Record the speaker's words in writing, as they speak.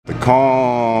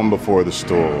Calm before the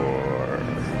storm.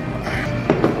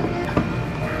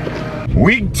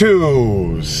 Week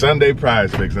 2, Sunday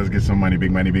prize picks. Let's get some money,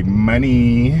 big money, big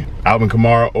money. Alvin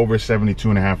Kamara over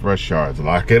 72.5 rush yards.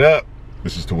 Lock it up.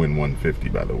 This is to win 150,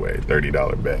 by the way,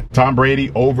 $30 bet. Tom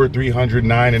Brady over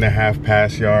 309.5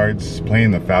 pass yards,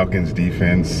 playing the Falcons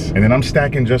defense. And then I'm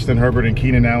stacking Justin Herbert and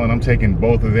Keenan Allen. I'm taking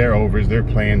both of their overs. They're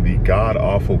playing the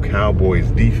god-awful Cowboys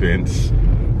defense.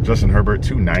 Justin Herbert,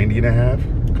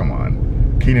 290.5. Come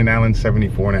on. Keenan Allen,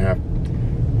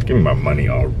 74.5. Give me my money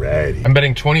already. I'm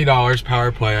betting $20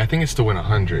 power play. I think it's to win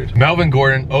 100. Melvin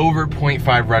Gordon over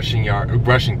 0.5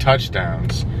 rushing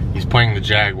touchdowns. He's playing the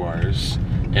Jaguars.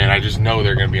 And I just know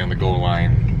they're going to be on the goal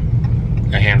line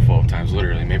a handful of times,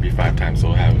 literally, maybe 5 times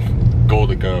they'll have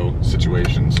goal-to-go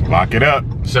situations. Lock it up.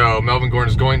 So Melvin Gordon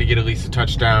is going to get at least a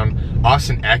touchdown.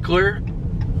 Austin Eckler,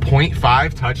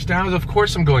 0.5 touchdowns. Of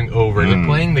course I'm going over. They're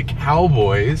playing the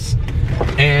Cowboys,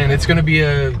 and it's going to be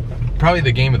probably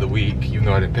the game of the week, even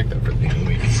though I didn't pick that for the game of the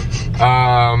week.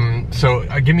 So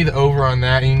give me the over on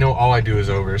that, and you know all I do is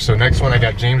over. So next one I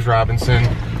got James Robinson.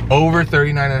 Over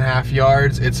 39.5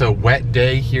 yards. It's a wet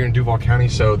day here in Duval County,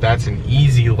 so that's an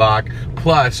easy lock.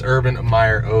 Plus, Urban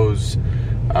Meyer owes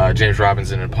James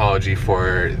Robinson an apology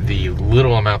for the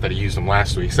little amount that he used him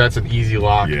last week. So that's an easy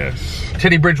lock. Yes.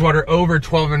 Teddy Bridgewater over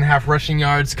 12.5 rushing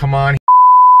yards. Come on.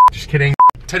 Just kidding.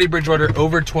 Teddy Bridgewater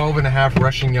over 12.5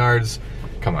 rushing yards.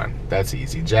 Come on, that's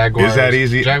easy. Jaguars. Is that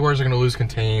easy? Jaguars are going to lose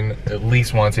contain at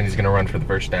least once, and he's going to run for the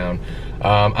first down.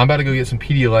 I'm about to go get some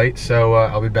Pedialyte, so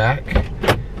I'll be back.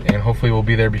 And hopefully we'll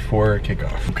be there before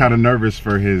kickoff. I'm kind of nervous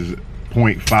for his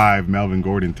 0.5 Melvin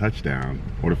Gordon touchdown.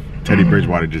 What if Teddy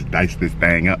Bridgewater just diced this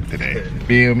thing up today?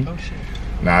 Beam. Oh, shit.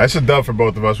 Nah, it's a dub for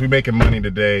both of us. We making money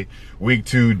today. Week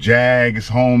 2, Jags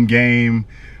home game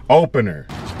opener.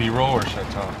 It's B-roll or should I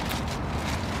talk?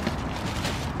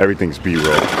 Everything's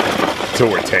B-roll. Till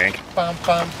we're tank. Bum,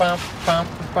 bum, bum, bum,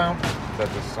 bum. Is that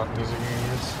the song music you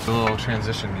use? The little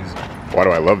transition music. Why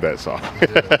do I love that song?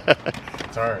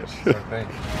 It's ours. It's our thing.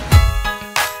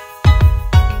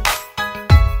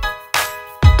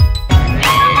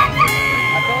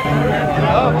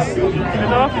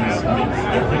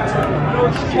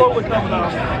 Slowly coming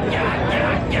out.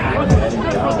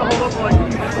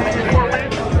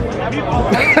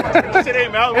 It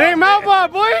ain't Malbot. It ain't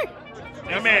Malbot, boy.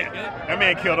 That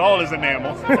man killed all his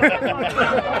enamels. It's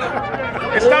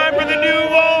time for the New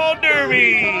Wall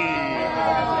Derby.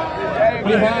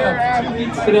 We have 2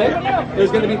 heats today.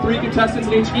 There's going to be 3 contestants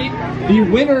in each heat. The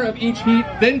winner of each heat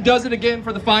then does it again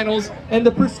for the finals and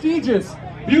the prestigious,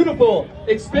 beautiful,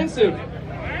 expensive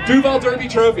Duval Derby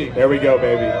trophy. There we go,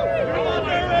 baby.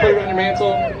 Put it on your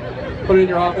mantle, put it in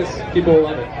your office. People will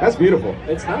love it. That's beautiful.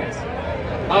 It's nice.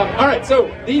 All right, so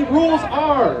the rules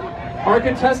are our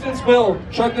contestants will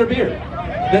chug their beer.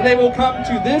 Then they will come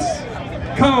to this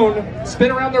cone, spin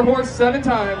around their horse 7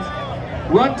 times,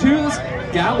 run to this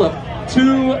gallop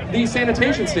to the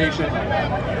sanitation station.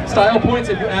 Style points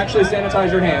if you actually sanitize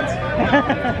your hands.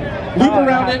 Loop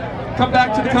around it, come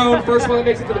back to the cone. First one that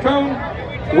makes it to the cone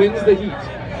wins the heat.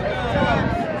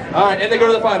 All right, and they go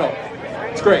to the final.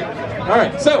 It's great. All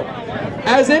right, so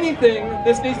as anything,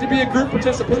 this needs to be a group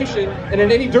participation, and in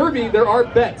any derby, there are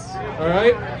bets. All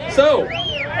right, so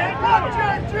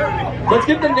let's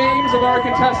get the names of our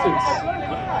contestants.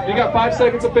 You got 5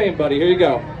 seconds of fame, buddy. Here you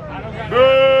go.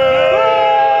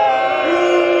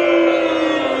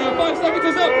 5 seconds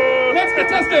is up. Next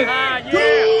contestant.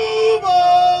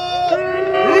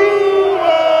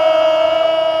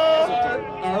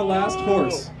 Our last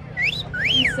horse.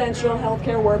 Essential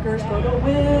healthcare workers for the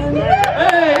win.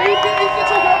 Hey,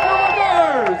 essential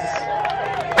healthcare workers.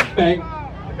 Bang.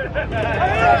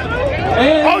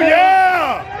 And Oh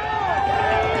yeah!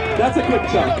 that's a quick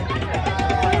shot.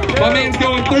 My man's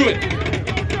going through it.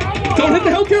 Don't hit the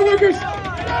healthcare workers.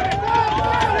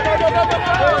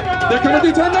 They're coming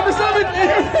through turn number 7. And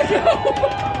here they go.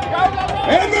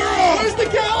 And they're off. Where's the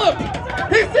gallop?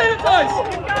 He's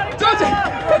sanitized. Does it?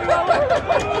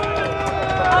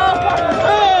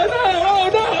 Oh no! Oh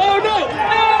no! Oh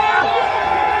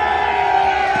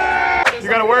no! You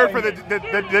got a word for the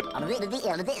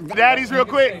daddies real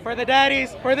quick? For the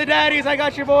daddies, I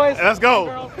got you, boys. Let's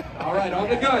go. All right, on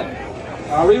the gun.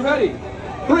 Are we ready?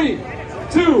 3,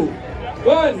 2,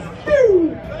 1.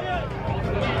 Pew!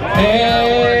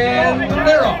 And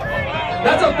they're off.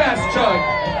 That's a fast chug.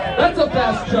 That's a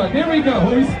fast chug. Here we go.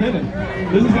 Oh, he's spinning.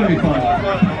 This is gonna be fun.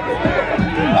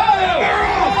 Oh!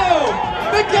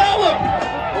 The gallop!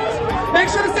 Make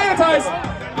sure to sanitize.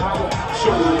 Oh!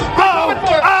 Oh!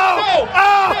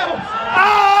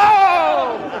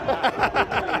 Oh!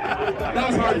 That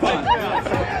was hard fun.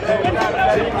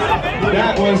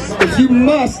 That was, you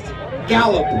must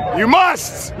gallop. You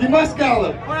must! You must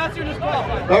gallop. Or else you're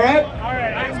disqualified. All right? All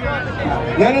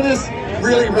right. None of this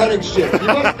really running shit. You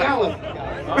must gallop.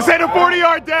 This ain't a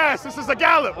 40-yard dash. This is a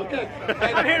gallop. Okay.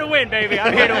 I'm here to win, baby.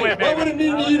 I'm here to win, What baby. would it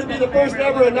mean to you to be the first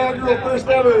ever inaugural, first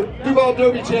ever Duval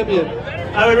Derby champion?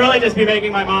 I would really just be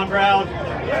making my mom proud.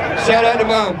 Shout out to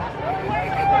Mom.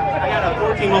 I got a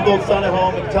 14-month-old son at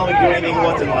home and can tell me to do anything he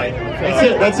wants in life. That's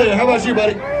it. That's it. How about you,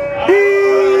 buddy?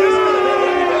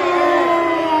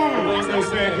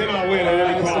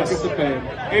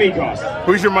 Any cost.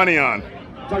 Who's your money on?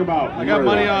 Talk about. I got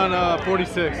money on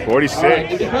 46. 46. All right,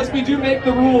 because we do make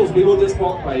the rules, we will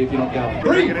disqualify you if you don't gallop.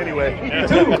 3, 2,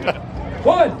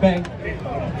 1, bang.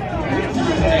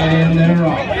 And they're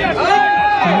off.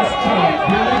 That's tough.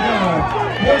 Here we go.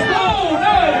 There's no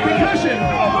concussion.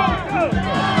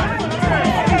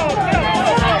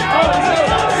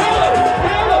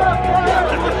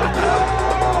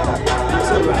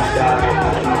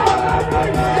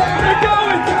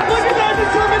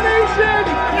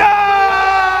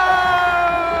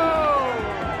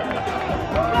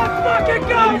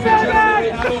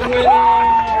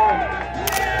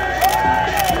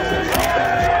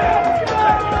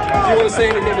 You want to say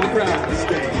anything to the crowd?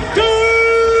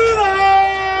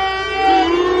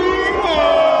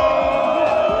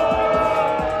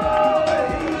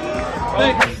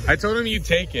 I told him you'd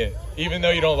take it, even though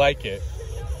you don't like it.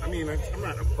 I mean, I'm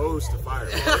not opposed to fire.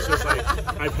 It's just like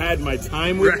I've had my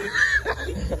time with it.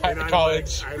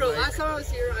 College. Bro, last time I was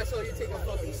here, I saw you take a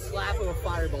fucking slap of a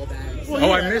fireball bag. Well,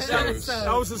 oh, I missed those.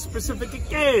 That was a specific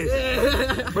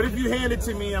occasion. But if you hand it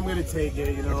to me, I'm gonna take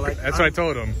it. You know, like That's what I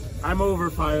told him. I'm over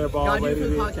fireball, Gotta but do it for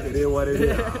the podcast. it is what it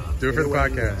is. Do it for the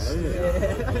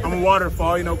podcast. Yeah. I'm a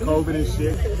waterfall, you know, COVID and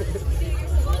shit.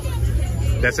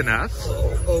 That's enough?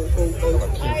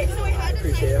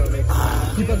 Appreciate it, homie.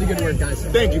 Keep up the good work, guys.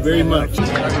 Thank you very much. Who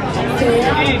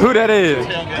that is?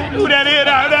 Who that is?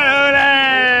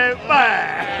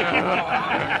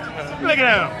 Look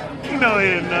at him. You know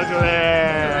he's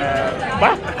knucklehead.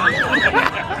 What?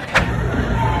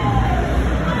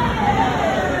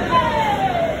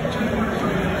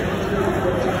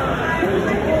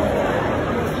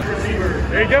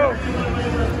 There you go.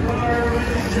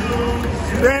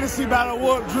 Fantasy battle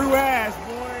whoop Drew ass,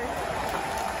 boy.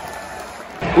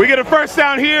 We get a first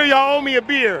down here, y'all owe me a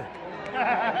beer.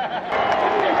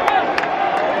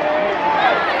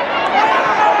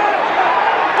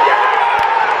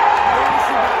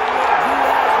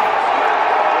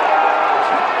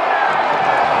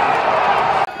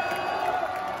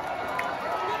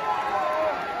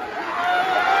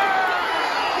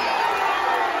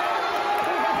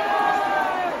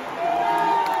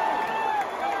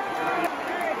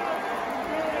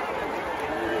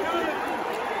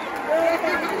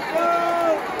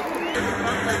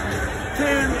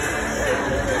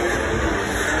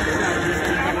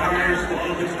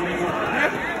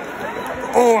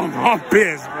 Oh, I'm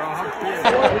pissed, bro. I'm pissed.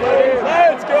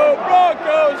 Let's go,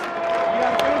 Broncos!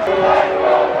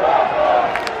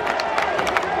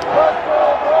 Let's go,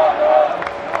 Broncos!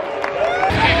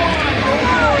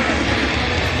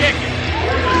 Kick it.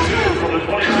 For the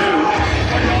 22.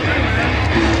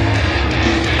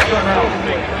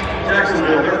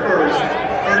 Jacksonville, they're first.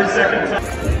 30 seconds.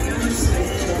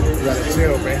 You gotta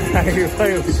chill, man. I ain't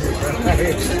playing with you, bro.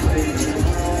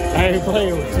 I ain't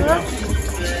playing with you.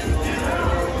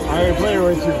 I ain't playing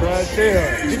with you, bro.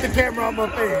 Chill. Get the camera on my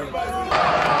face.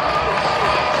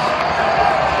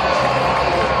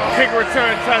 Kick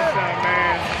return touchdown,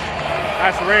 man.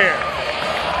 That's rare.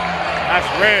 That's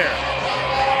rare.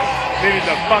 Needed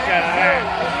the fuck out of that.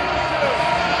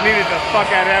 Needed the fuck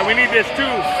out of that. We need this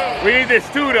too. We need this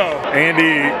too, though.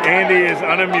 Andy is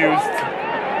unamused.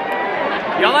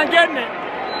 Y'all ain't getting it.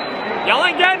 Y'all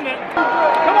ain't getting it.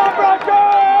 Come on,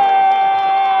 Broncos!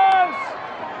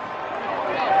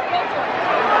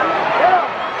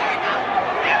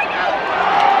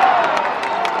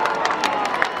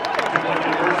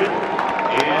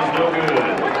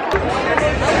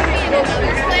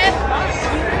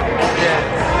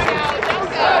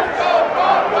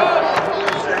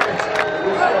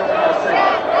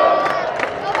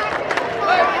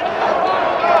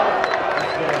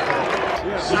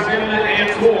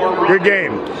 Good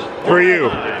game for you.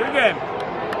 Good game.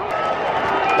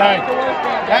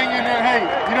 Hang in there. Hey,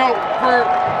 you know, for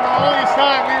the longest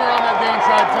time, we were on that damn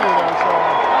side too, though, so.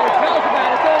 I was telling you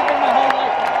about it. It's only been my whole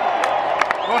life.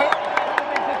 What?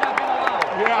 Since I've been alive.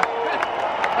 Yeah.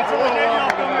 That's a little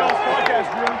long. Podcast,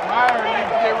 Drew. Tired. We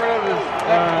need to get rid of this.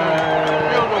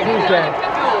 Who's that?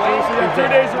 So you have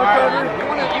 2 days to recover.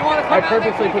 You want to come I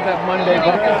purposely put that Monday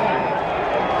back up.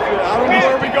 I don't know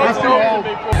where we go.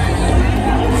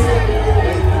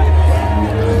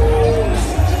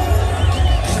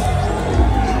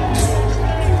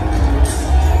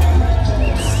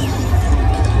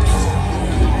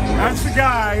 That's the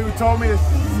guy who told me to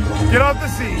get off the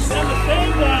seat. I'm the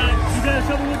same guy you got in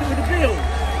trouble with the bill.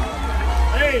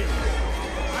 Hey,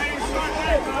 I ain't starting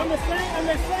that. I'm the same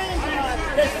guy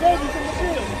that saved you from the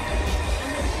bill.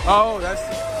 Oh, that's...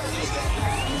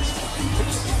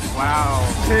 Wow.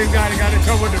 Same guy that got in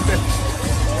trouble with the bill.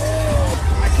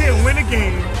 I can't win a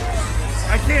game.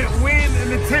 I can't win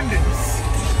an attendance.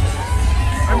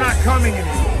 I'm not coming anymore.